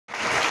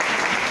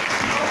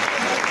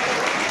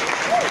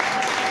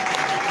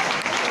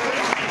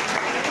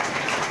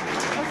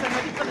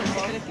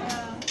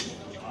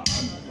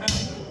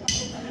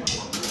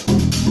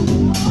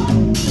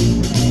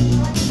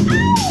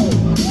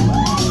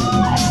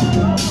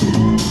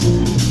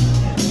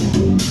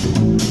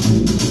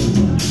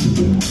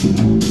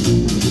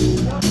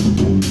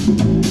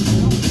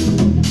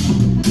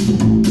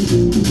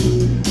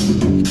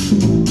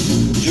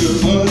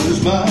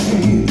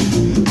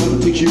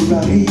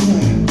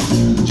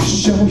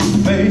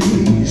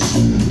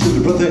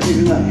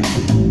tonight.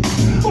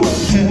 Well, I'm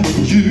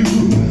telling you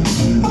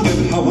that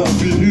how I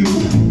feel.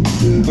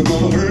 I'm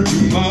gonna hurt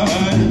your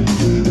mind.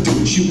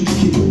 Don't you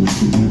kill.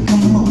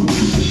 Come on,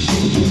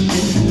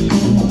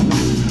 come on,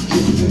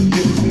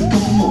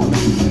 come on,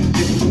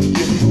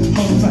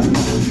 all right,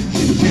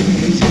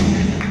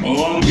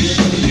 oh, I'm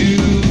getting you.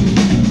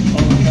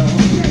 I'm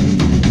coming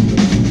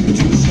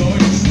to the store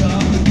you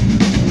stop.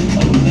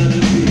 I'll let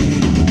it be.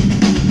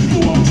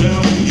 Oh, I'm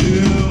telling you,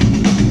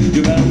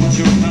 you better watch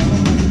your mouth.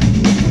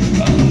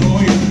 I know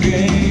your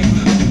game,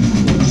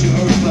 what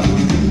you're about.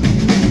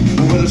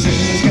 Well, they say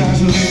the skies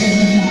are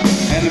limit,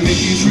 and the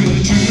Mickey's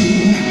really true.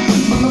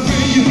 But my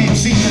friend, you ain't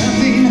seen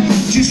nothing.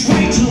 Just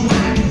wait till I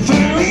get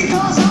through.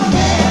 Because I'm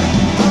bad,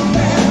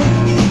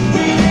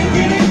 really,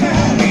 really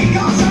bad.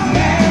 Because I'm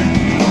bad,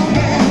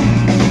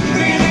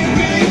 really,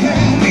 really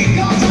bad.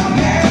 Because I'm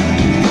bad,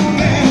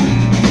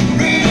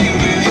 really,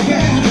 really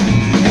bad.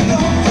 And the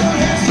whole world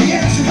has the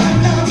answer right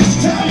now. Just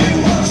tell me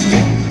what's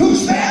that?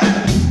 Who's that?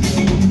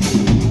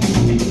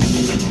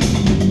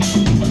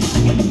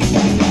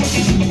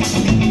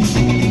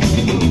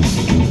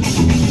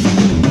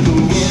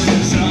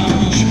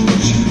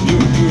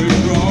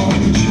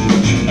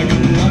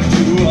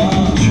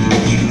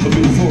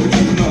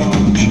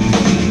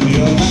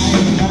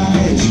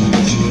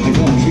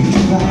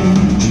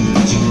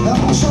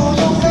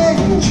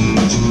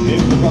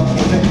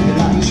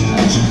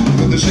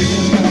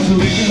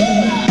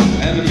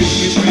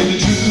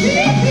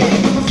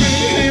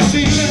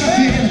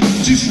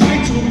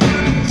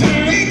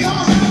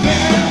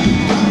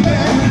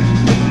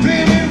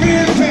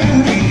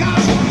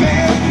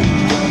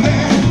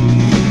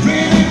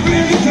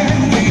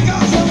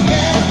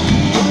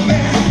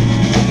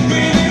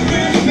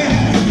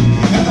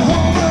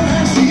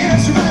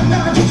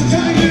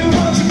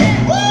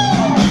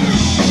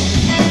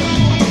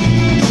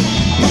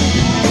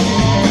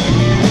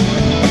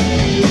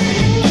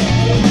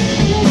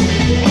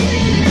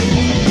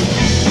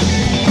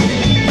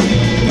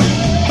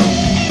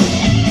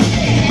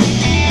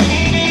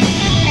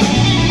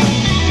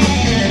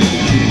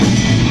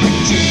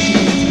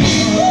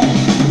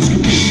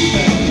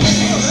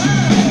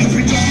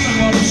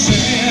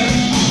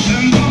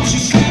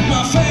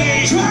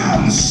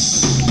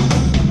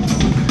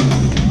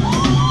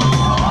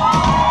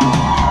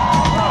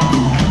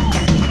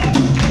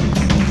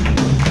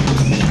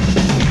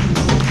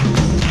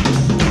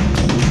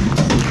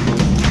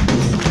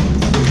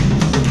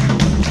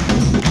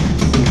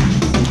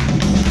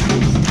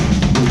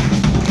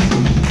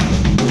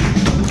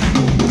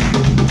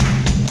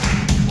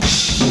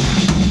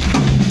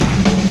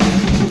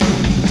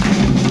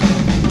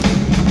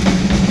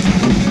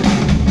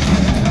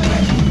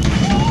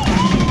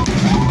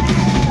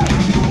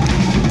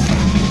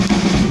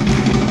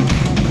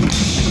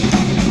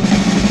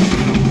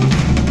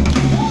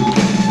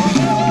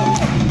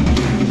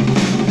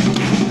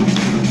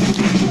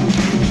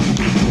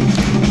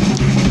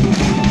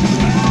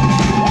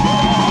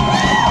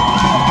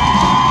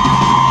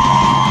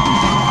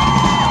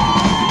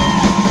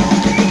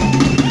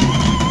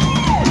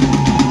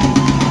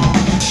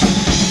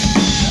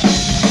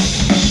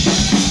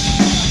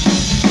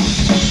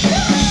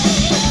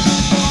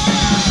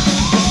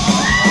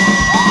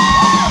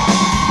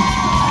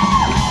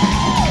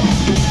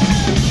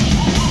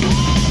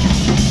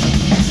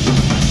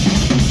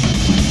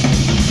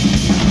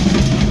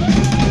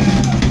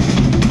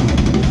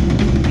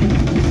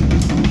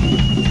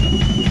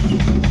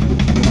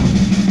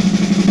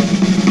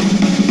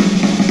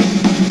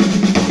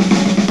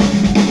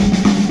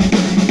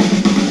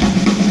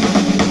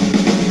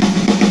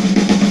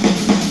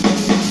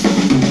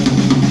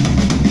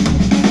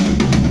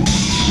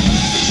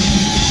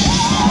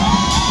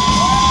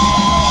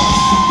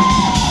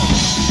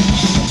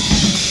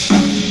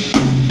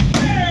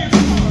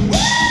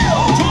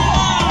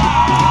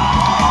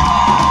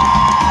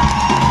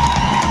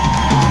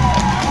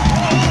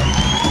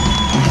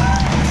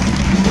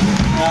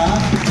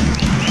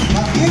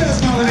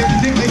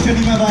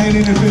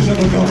 In the fish of a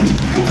gun.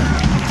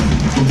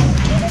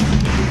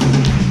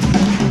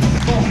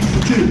 1,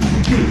 2,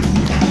 3.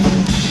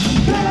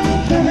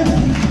 Bad, bad,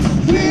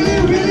 really,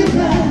 really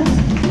bad.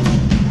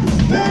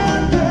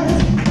 Bad, bad,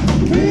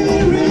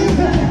 really, really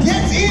bad.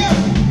 Jetzt ihr!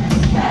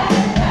 Bad,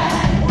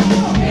 bad,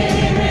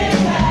 really, really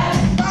bad.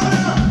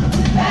 Bad,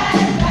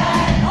 bad,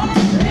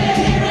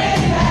 really,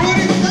 really bad. Nur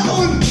die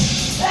Frauen!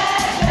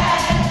 Bad,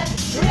 bad,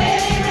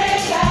 really,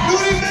 really bad.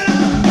 Nur die Männer!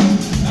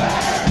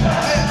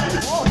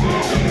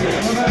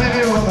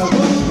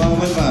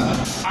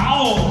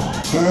 Au!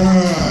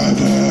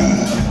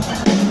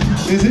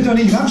 Wir sind doch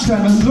nicht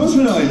Rammstein, was ist los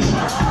mit euch?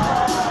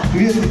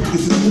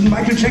 Das ist ein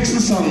Michael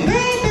Jackson-Song.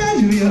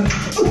 Ihr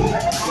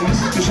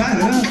wisst Bescheid,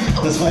 oder?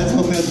 Das war jetzt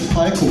auch mehr so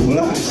Falco,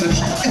 oder? Ich müsst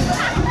euch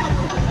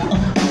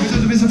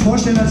ein bisschen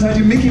vorstellen, als seid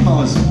ihr Mickey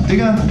Mouse.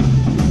 Digga.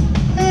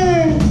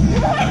 Hey.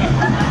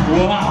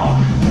 Wow!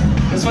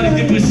 Das war die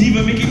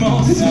depressive Mickey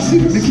Mouse.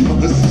 Depressive Mickey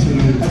Mouse.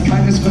 Hat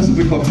kein Espresso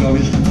bekommen, glaube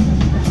ich.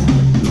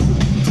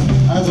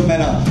 Also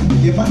Männer,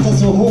 ihr macht das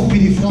so hoch wie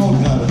die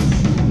Frauen gerade.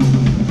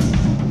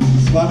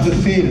 One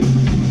with Felix.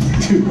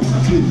 2,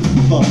 3,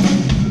 4.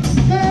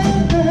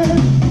 Bad,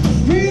 bad,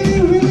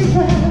 really, really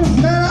bad.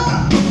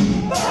 Bad.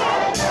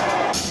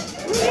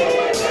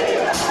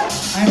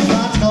 Ein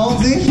paar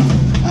trauen sich,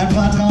 ein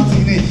paar trauen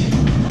sich nicht.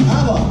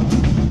 Aber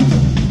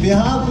wir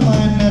haben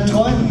einen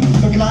treuen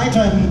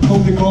Begleiter im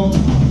Publikum,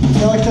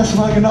 der euch das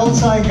mal genau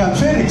zeigen kann.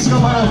 Felix,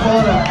 komm mal nach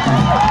vorne.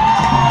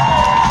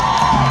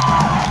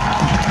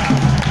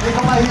 Hey,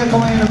 komm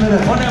mal hier in die Mitte.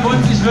 Und er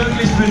wollte sich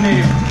wirklich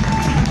benehmen.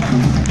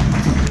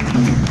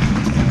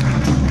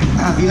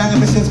 Ah, wie lange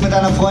bist du jetzt mit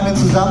deiner Freundin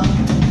zusammen?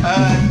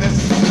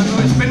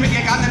 Ich bin mit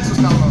ihr gar nicht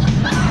zusammen.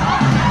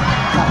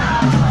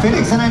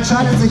 Felix, dann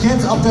entscheidet sich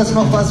jetzt, ob das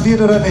noch was wird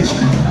oder nicht.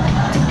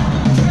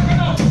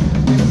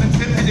 Im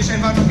Prinzip hätte ich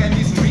einfach nur gerne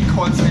diesen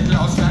Recall-Zettel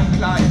aus deinem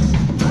Kleid.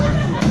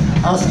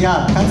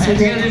 Ja, kannst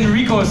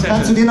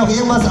du dir noch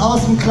irgendwas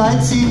aus dem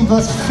Kleid ziehen,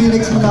 was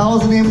Felix mit nach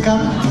Hause nehmen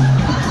kann?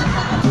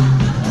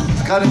 Das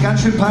ist gerade ein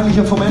ganz schön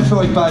peinlicher Moment für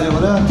euch beide,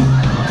 oder?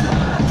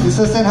 Ist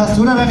das denn, hast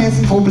du dann jetzt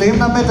ein Problem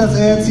damit, dass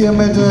er jetzt hier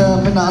mit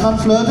einer anderen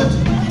flirtet?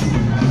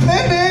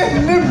 Nee,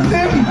 nimm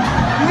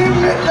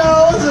mit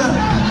nach Hause.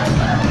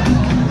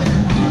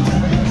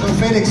 So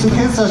Felix, du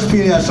kennst das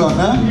Spiel ja schon,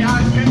 ne? Ja,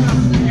 ich kenne das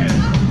Spiel.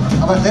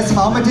 Aber das letzte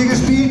Mal auch mit dir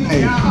gespielt?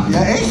 Nee.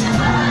 Ja, echt?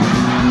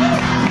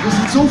 Das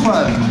ist ein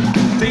Zufall.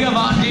 Digga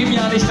war in dem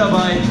Jahr nicht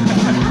dabei.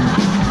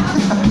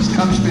 Ich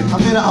kann spielen.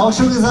 Haben wir da auch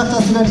schon gesagt,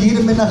 dass du dann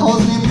jedem mit nach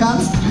Hause nehmen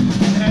kannst?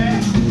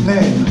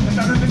 Nee.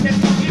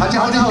 Hat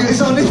ja auch nicht,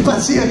 ist auch nicht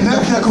passiert, ne?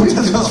 Ja gut,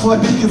 dass wir das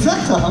vorher nicht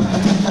gesagt haben.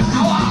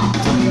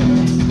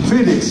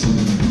 Felix.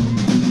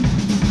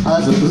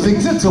 Also, du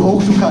singst jetzt so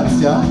hoch du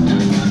kannst, ja?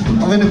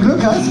 Und wenn du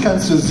Glück hast,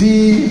 kannst du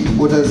sie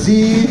oder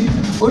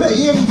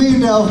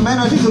irgendwen, der auf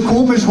Männer, die so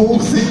komisch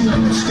hoch singen,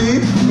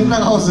 steht, mit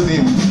nach Hause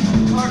nehmen.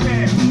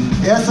 Okay.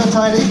 Erster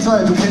Teil, ich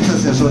zwei, du kennst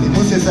das ja schon, ich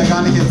muss jetzt ja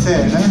gar nicht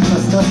erzählen, ne?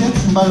 Was ist das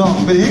jetzt? Ein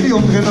Ballon mit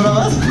Helium drin oder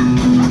was?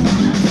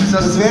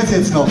 Das wär's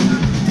jetzt noch.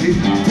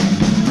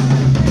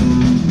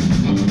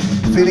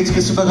 Felix,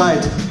 bist du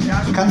bereit?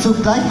 Ja. Kannst du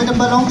gleich mit dem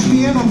Ballon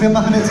spielen und wir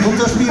machen jetzt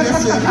unser Spiel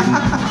jetzt zu Ende?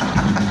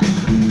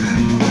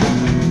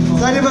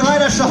 Seid ihr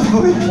bereit,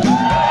 Aschaffenburg?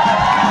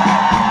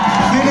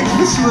 Felix,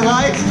 bist du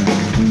bereit?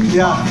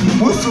 Ja,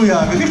 musst du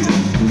ja, richtig.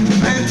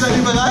 Seid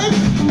ihr bereit?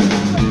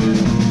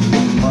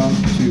 One,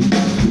 two,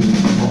 three,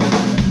 four.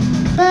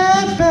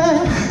 Bad,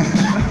 bad.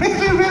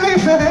 Really, really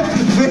bad.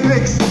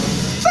 Felix.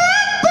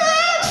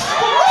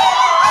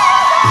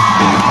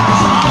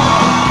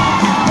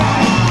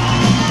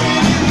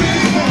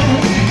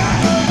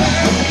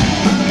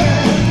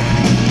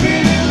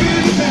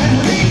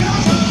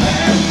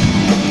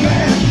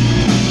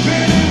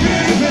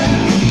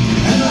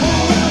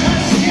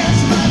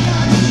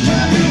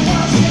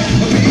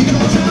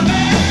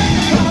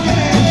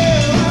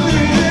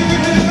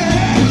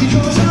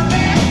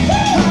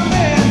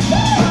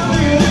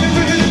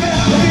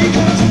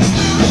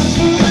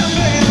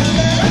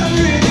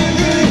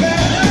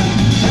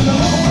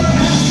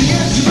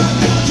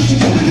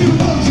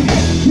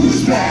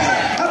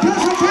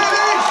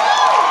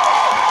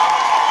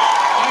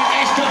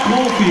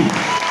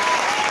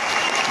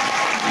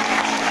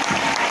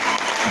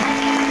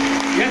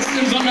 Jetzt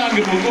im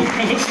Sonderangebot,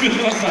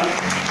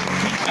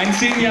 ein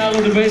 10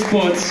 Jahre The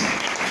Baseports.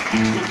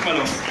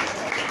 Luftballon.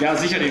 Ja,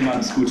 sicher den Mann,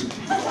 ist gut.